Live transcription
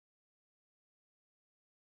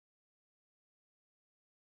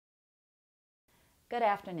Good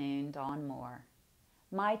afternoon, Dawn Moore.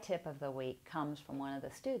 My tip of the week comes from one of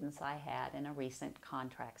the students I had in a recent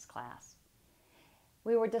contracts class.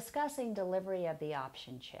 We were discussing delivery of the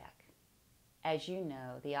option check. As you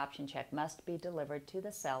know, the option check must be delivered to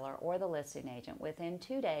the seller or the listing agent within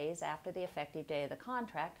 2 days after the effective day of the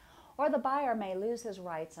contract, or the buyer may lose his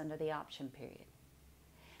rights under the option period.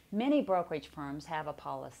 Many brokerage firms have a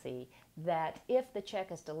policy that if the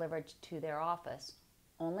check is delivered to their office,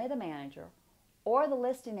 only the manager or the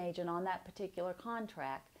listing agent on that particular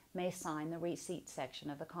contract may sign the receipt section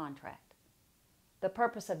of the contract. The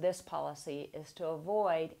purpose of this policy is to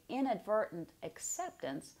avoid inadvertent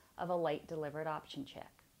acceptance of a late delivered option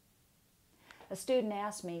check. A student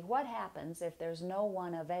asked me what happens if there's no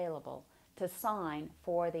one available to sign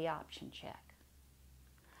for the option check.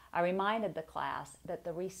 I reminded the class that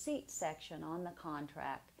the receipt section on the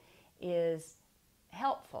contract is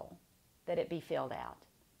helpful that it be filled out,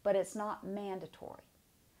 but it's not mandatory.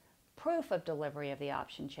 Proof of delivery of the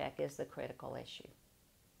option check is the critical issue.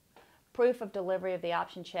 Proof of delivery of the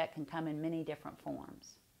option check can come in many different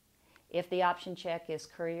forms. If the option check is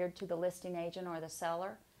couriered to the listing agent or the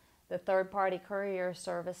seller, the third-party courier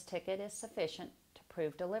service ticket is sufficient to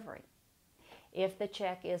prove delivery. If the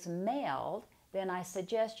check is mailed, then I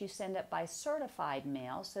suggest you send it by certified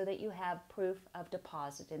mail so that you have proof of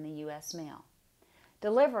deposit in the U.S. mail.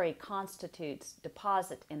 Delivery constitutes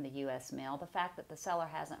deposit in the U.S. mail. The fact that the seller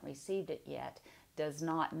hasn't received it yet does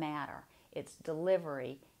not matter. Its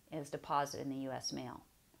delivery is deposit in the U.S. mail.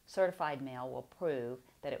 Certified mail will prove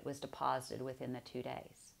that it was deposited within the 2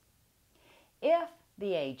 days. If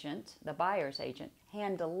the agent, the buyer's agent,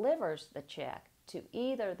 hand delivers the check to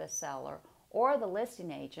either the seller or the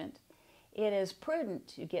listing agent, it is prudent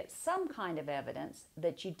to get some kind of evidence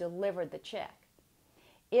that you delivered the check.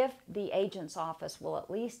 If the agent's office will at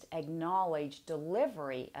least acknowledge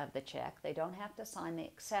delivery of the check, they don't have to sign the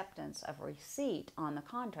acceptance of receipt on the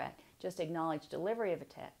contract, just acknowledge delivery of a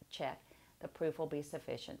check, the proof will be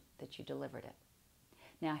sufficient that you delivered it.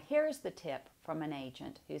 Now here's the tip from an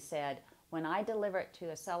agent who said, when I deliver it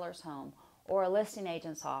to a seller's home or a listing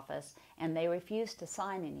agent's office and they refuse to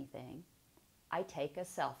sign anything, I take a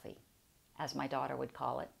selfie, as my daughter would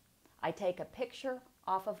call it. I take a picture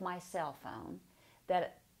off of my cell phone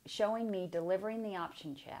that showing me delivering the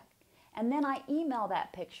option check, and then I email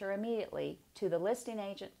that picture immediately to the listing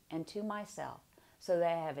agent and to myself so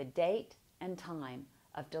that I have a date and time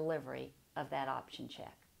of delivery of that option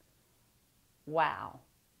check. Wow,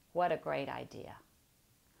 what a great idea.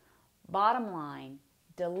 Bottom line,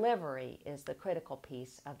 delivery is the critical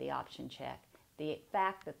piece of the option check. The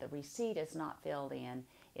fact that the receipt is not filled in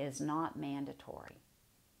is not mandatory.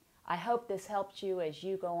 I hope this helped you as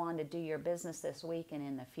you go on to do your business this week and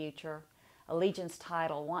in the future. Allegiance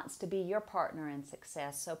Title wants to be your partner in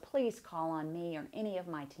success, so please call on me or any of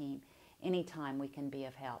my team anytime we can be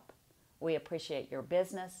of help. We appreciate your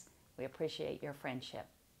business. We appreciate your friendship.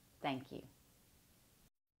 Thank you.